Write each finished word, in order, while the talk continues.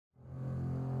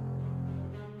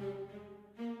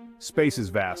Space is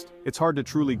vast, it's hard to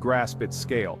truly grasp its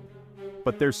scale.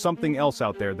 But there's something else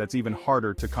out there that's even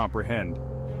harder to comprehend.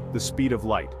 The speed of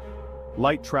light.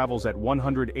 Light travels at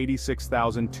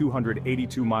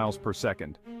 186,282 miles per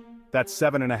second. That's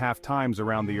 7.5 times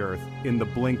around the Earth, in the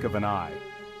blink of an eye.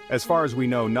 As far as we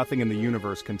know, nothing in the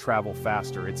universe can travel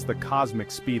faster. It's the cosmic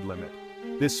speed limit.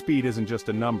 This speed isn't just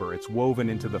a number, it's woven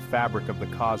into the fabric of the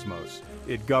cosmos.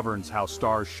 It governs how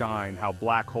stars shine, how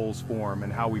black holes form,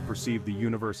 and how we perceive the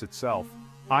universe itself.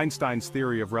 Einstein's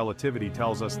theory of relativity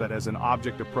tells us that as an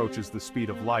object approaches the speed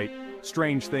of light,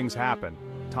 strange things happen.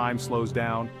 Time slows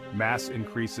down, mass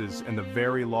increases, and the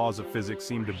very laws of physics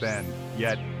seem to bend.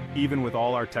 Yet, even with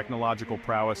all our technological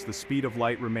prowess, the speed of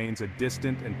light remains a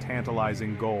distant and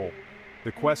tantalizing goal.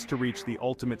 The quest to reach the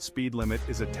ultimate speed limit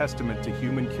is a testament to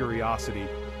human curiosity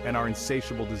and our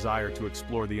insatiable desire to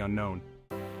explore the unknown.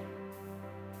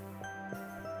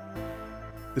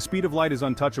 The speed of light is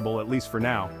untouchable, at least for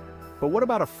now. But what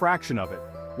about a fraction of it?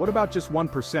 What about just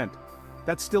 1%?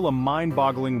 That's still a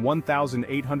mind-boggling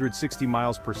 1,860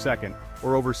 miles per second,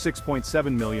 or over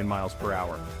 6.7 million miles per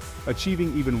hour.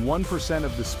 Achieving even 1%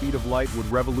 of the speed of light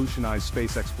would revolutionize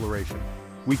space exploration.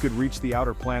 We could reach the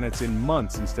outer planets in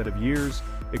months instead of years,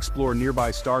 explore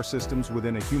nearby star systems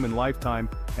within a human lifetime,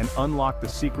 and unlock the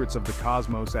secrets of the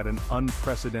cosmos at an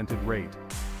unprecedented rate.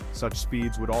 Such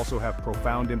speeds would also have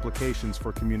profound implications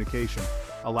for communication,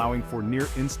 allowing for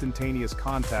near-instantaneous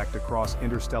contact across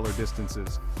interstellar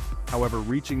distances. However,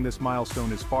 reaching this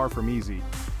milestone is far from easy.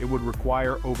 It would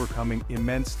require overcoming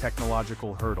immense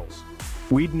technological hurdles.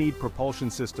 We'd need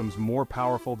propulsion systems more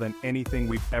powerful than anything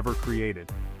we've ever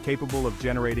created, capable of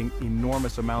generating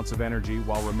enormous amounts of energy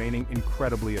while remaining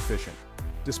incredibly efficient.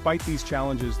 Despite these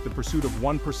challenges, the pursuit of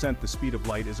 1% the speed of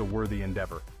light is a worthy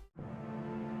endeavor.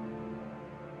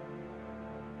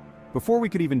 Before we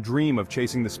could even dream of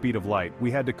chasing the speed of light,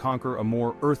 we had to conquer a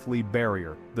more earthly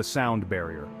barrier, the sound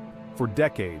barrier. For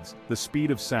decades, the speed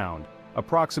of sound,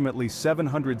 approximately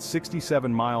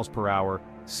 767 miles per hour,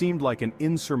 seemed like an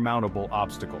insurmountable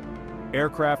obstacle.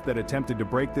 Aircraft that attempted to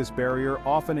break this barrier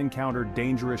often encountered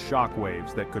dangerous shock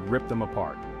waves that could rip them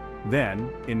apart. Then,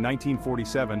 in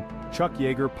 1947, Chuck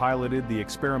Yeager piloted the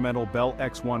experimental Bell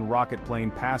X-1 rocket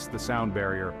plane past the sound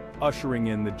barrier, ushering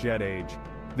in the jet age.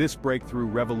 This breakthrough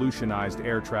revolutionized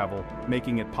air travel,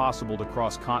 making it possible to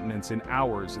cross continents in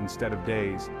hours instead of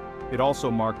days. It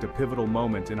also marked a pivotal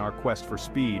moment in our quest for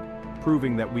speed,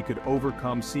 proving that we could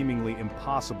overcome seemingly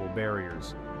impossible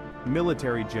barriers.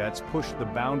 Military jets pushed the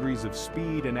boundaries of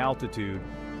speed and altitude,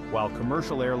 while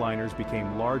commercial airliners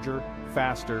became larger,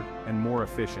 faster, and more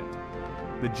efficient.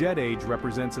 The jet age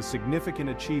represents a significant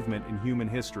achievement in human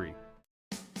history.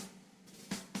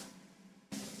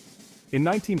 In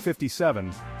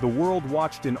 1957, the world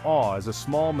watched in awe as a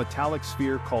small metallic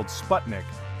sphere called Sputnik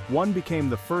became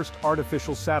the first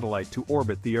artificial satellite to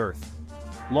orbit the Earth.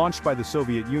 Launched by the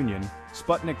Soviet Union,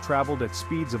 Sputnik traveled at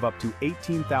speeds of up to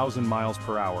 18,000 miles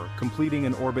per hour, completing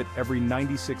an orbit every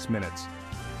 96 minutes.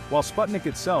 While Sputnik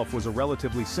itself was a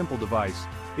relatively simple device,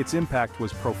 its impact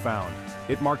was profound.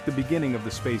 It marked the beginning of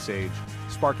the space age,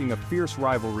 sparking a fierce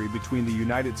rivalry between the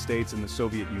United States and the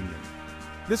Soviet Union.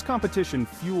 This competition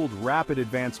fueled rapid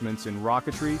advancements in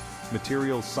rocketry,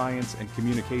 materials science, and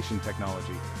communication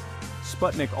technology.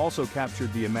 Sputnik also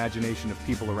captured the imagination of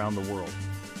people around the world.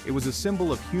 It was a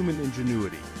symbol of human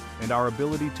ingenuity and our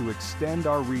ability to extend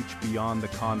our reach beyond the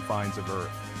confines of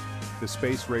Earth. The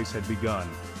space race had begun,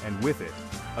 and with it,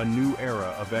 a new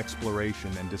era of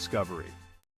exploration and discovery.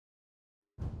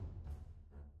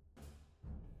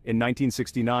 In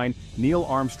 1969, Neil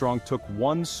Armstrong took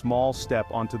one small step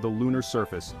onto the lunar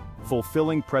surface,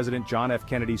 fulfilling President John F.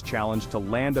 Kennedy's challenge to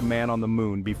land a man on the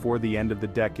moon before the end of the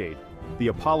decade. The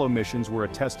Apollo missions were a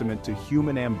testament to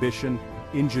human ambition,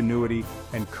 ingenuity,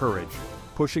 and courage,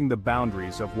 pushing the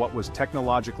boundaries of what was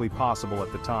technologically possible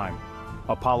at the time.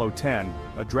 Apollo 10,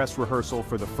 a dress rehearsal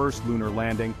for the first lunar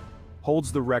landing,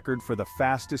 holds the record for the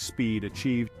fastest speed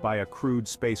achieved by a crewed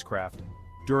spacecraft.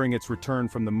 During its return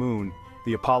from the moon,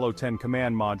 the Apollo 10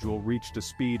 command module reached a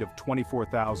speed of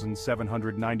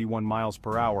 24,791 miles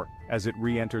per hour as it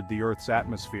re-entered the Earth's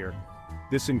atmosphere.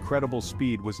 This incredible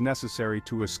speed was necessary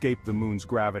to escape the moon's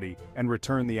gravity and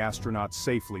return the astronauts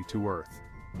safely to Earth.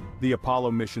 The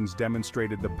Apollo missions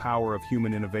demonstrated the power of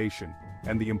human innovation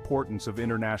and the importance of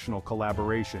international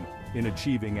collaboration in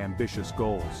achieving ambitious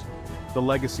goals. The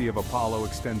legacy of Apollo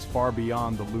extends far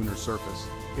beyond the lunar surface.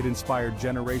 It inspired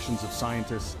generations of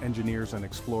scientists, engineers, and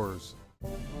explorers.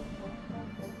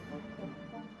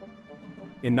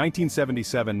 In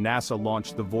 1977, NASA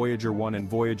launched the Voyager 1 and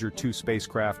Voyager 2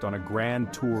 spacecraft on a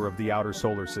grand tour of the outer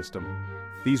solar system.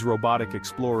 These robotic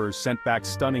explorers sent back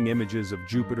stunning images of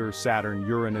Jupiter, Saturn,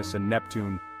 Uranus, and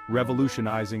Neptune,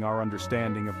 revolutionizing our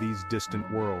understanding of these distant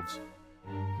worlds.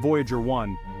 Voyager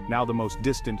 1, now the most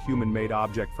distant human-made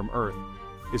object from Earth,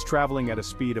 is traveling at a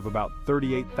speed of about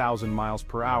 38,000 miles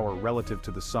per hour relative to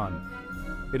the Sun.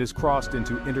 It has crossed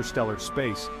into interstellar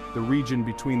space, the region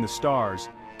between the stars,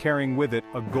 carrying with it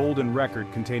a golden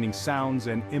record containing sounds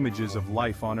and images of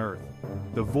life on Earth.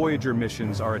 The Voyager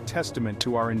missions are a testament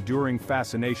to our enduring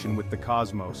fascination with the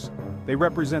cosmos. They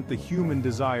represent the human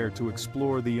desire to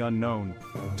explore the unknown,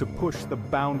 to push the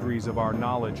boundaries of our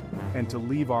knowledge, and to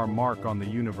leave our mark on the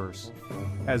universe.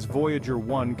 As Voyager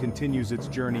 1 continues its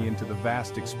journey into the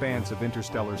vast expanse of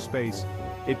interstellar space,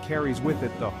 it carries with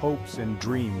it the hopes and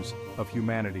dreams of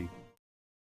humanity.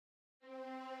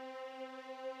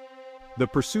 The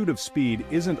pursuit of speed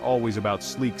isn't always about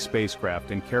sleek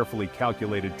spacecraft and carefully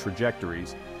calculated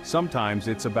trajectories. Sometimes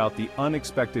it's about the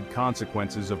unexpected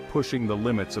consequences of pushing the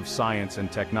limits of science and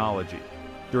technology.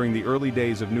 During the early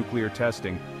days of nuclear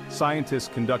testing, scientists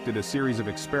conducted a series of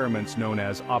experiments known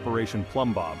as Operation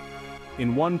Plumbob.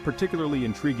 In one particularly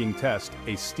intriguing test,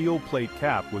 a steel plate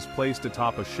cap was placed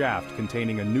atop a shaft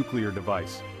containing a nuclear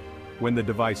device. When the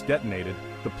device detonated,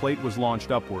 the plate was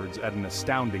launched upwards at an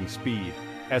astounding speed,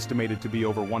 estimated to be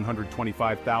over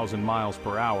 125,000 miles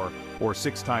per hour, or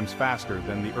 6 times faster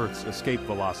than the Earth's escape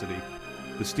velocity.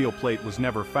 The steel plate was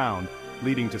never found,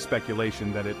 leading to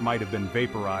speculation that it might have been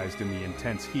vaporized in the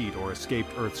intense heat or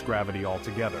escaped Earth's gravity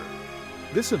altogether.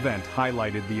 This event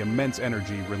highlighted the immense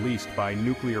energy released by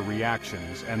nuclear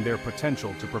reactions and their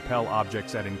potential to propel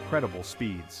objects at incredible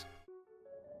speeds.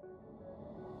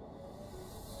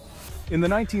 In the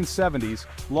 1970s,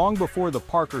 long before the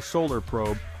Parker Solar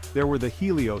Probe, there were the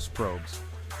Helios Probes.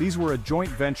 These were a joint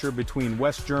venture between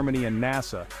West Germany and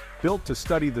NASA, built to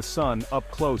study the Sun up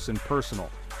close and personal.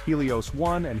 Helios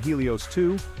 1 and Helios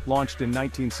 2, launched in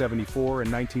 1974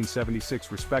 and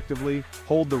 1976 respectively,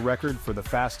 hold the record for the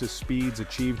fastest speeds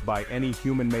achieved by any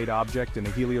human-made object in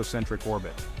a heliocentric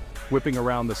orbit. Whipping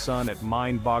around the Sun at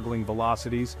mind-boggling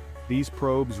velocities, these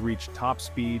probes reached top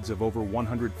speeds of over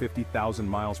 150,000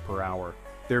 miles per hour.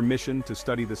 Their mission to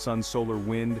study the Sun's solar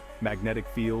wind, magnetic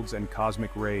fields, and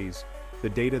cosmic rays. The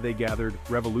data they gathered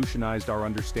revolutionized our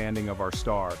understanding of our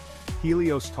star.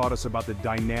 Helios taught us about the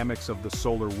dynamics of the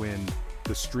solar wind,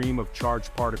 the stream of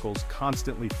charged particles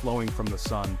constantly flowing from the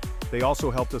Sun. They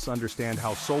also helped us understand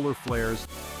how solar flares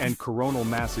and coronal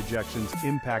mass ejections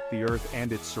impact the Earth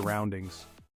and its surroundings.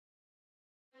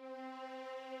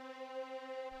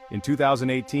 In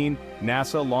 2018,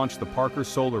 NASA launched the Parker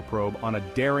Solar Probe on a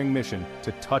daring mission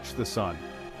to touch the Sun.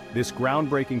 This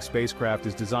groundbreaking spacecraft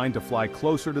is designed to fly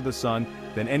closer to the Sun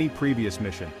than any previous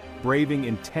mission, braving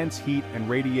intense heat and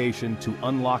radiation to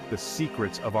unlock the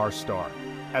secrets of our star.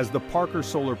 As the Parker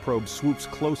Solar Probe swoops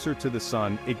closer to the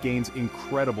Sun, it gains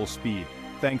incredible speed,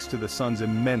 thanks to the Sun's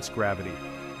immense gravity.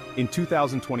 In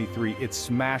 2023, it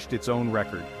smashed its own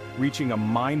record, reaching a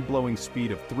mind-blowing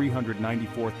speed of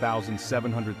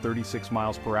 394,736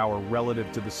 miles per hour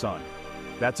relative to the Sun.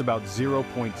 That's about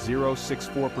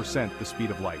 0.064% the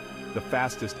speed of light, the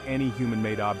fastest any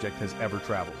human-made object has ever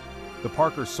traveled. The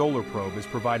Parker Solar Probe is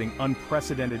providing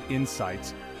unprecedented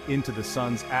insights into the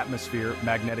Sun's atmosphere,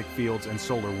 magnetic fields, and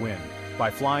solar wind.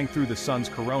 By flying through the Sun's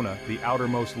corona, the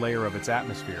outermost layer of its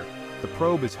atmosphere, the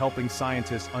probe is helping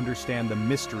scientists understand the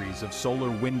mysteries of solar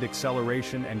wind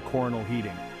acceleration and coronal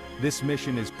heating. This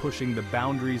mission is pushing the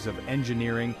boundaries of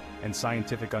engineering and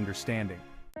scientific understanding.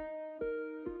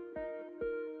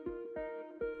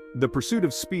 The pursuit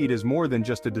of speed is more than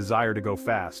just a desire to go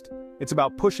fast. It's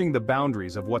about pushing the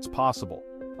boundaries of what's possible,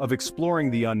 of exploring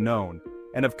the unknown,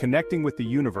 and of connecting with the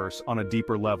universe on a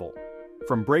deeper level.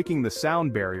 From breaking the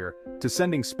sound barrier to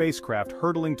sending spacecraft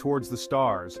hurtling towards the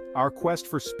stars, our quest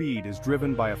for speed is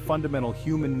driven by a fundamental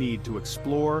human need to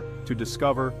explore, to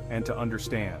discover, and to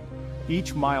understand.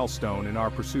 Each milestone in our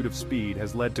pursuit of speed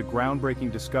has led to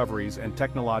groundbreaking discoveries and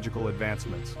technological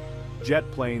advancements. Jet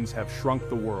planes have shrunk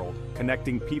the world,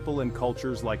 connecting people and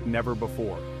cultures like never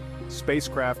before.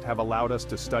 Spacecraft have allowed us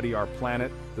to study our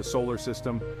planet, the solar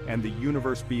system, and the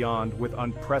universe beyond with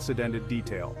unprecedented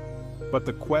detail. But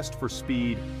the quest for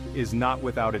speed is not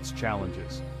without its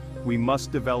challenges. We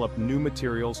must develop new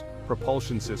materials,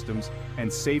 propulsion systems,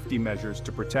 and safety measures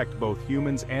to protect both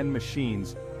humans and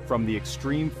machines from the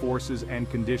extreme forces and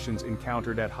conditions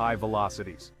encountered at high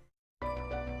velocities.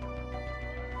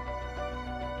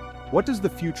 What does the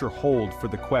future hold for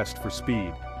the quest for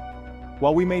speed?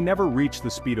 While we may never reach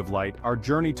the speed of light, our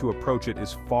journey to approach it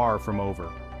is far from over.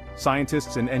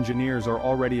 Scientists and engineers are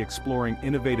already exploring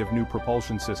innovative new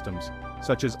propulsion systems,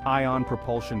 such as ion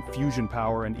propulsion, fusion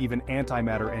power, and even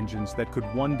antimatter engines that could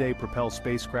one day propel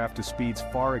spacecraft to speeds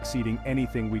far exceeding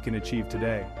anything we can achieve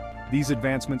today. These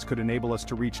advancements could enable us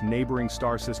to reach neighboring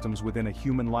star systems within a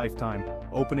human lifetime,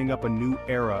 opening up a new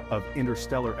era of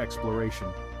interstellar exploration.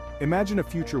 Imagine a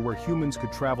future where humans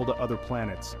could travel to other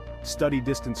planets, study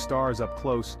distant stars up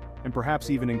close, and perhaps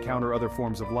even encounter other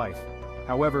forms of life.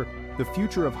 However, the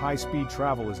future of high-speed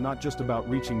travel is not just about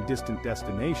reaching distant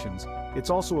destinations, it's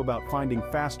also about finding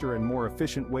faster and more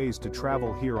efficient ways to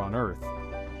travel here on Earth.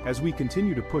 As we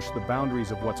continue to push the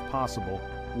boundaries of what's possible,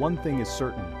 one thing is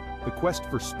certain: the quest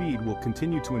for speed will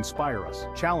continue to inspire us,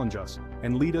 challenge us,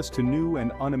 and lead us to new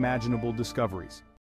and unimaginable discoveries.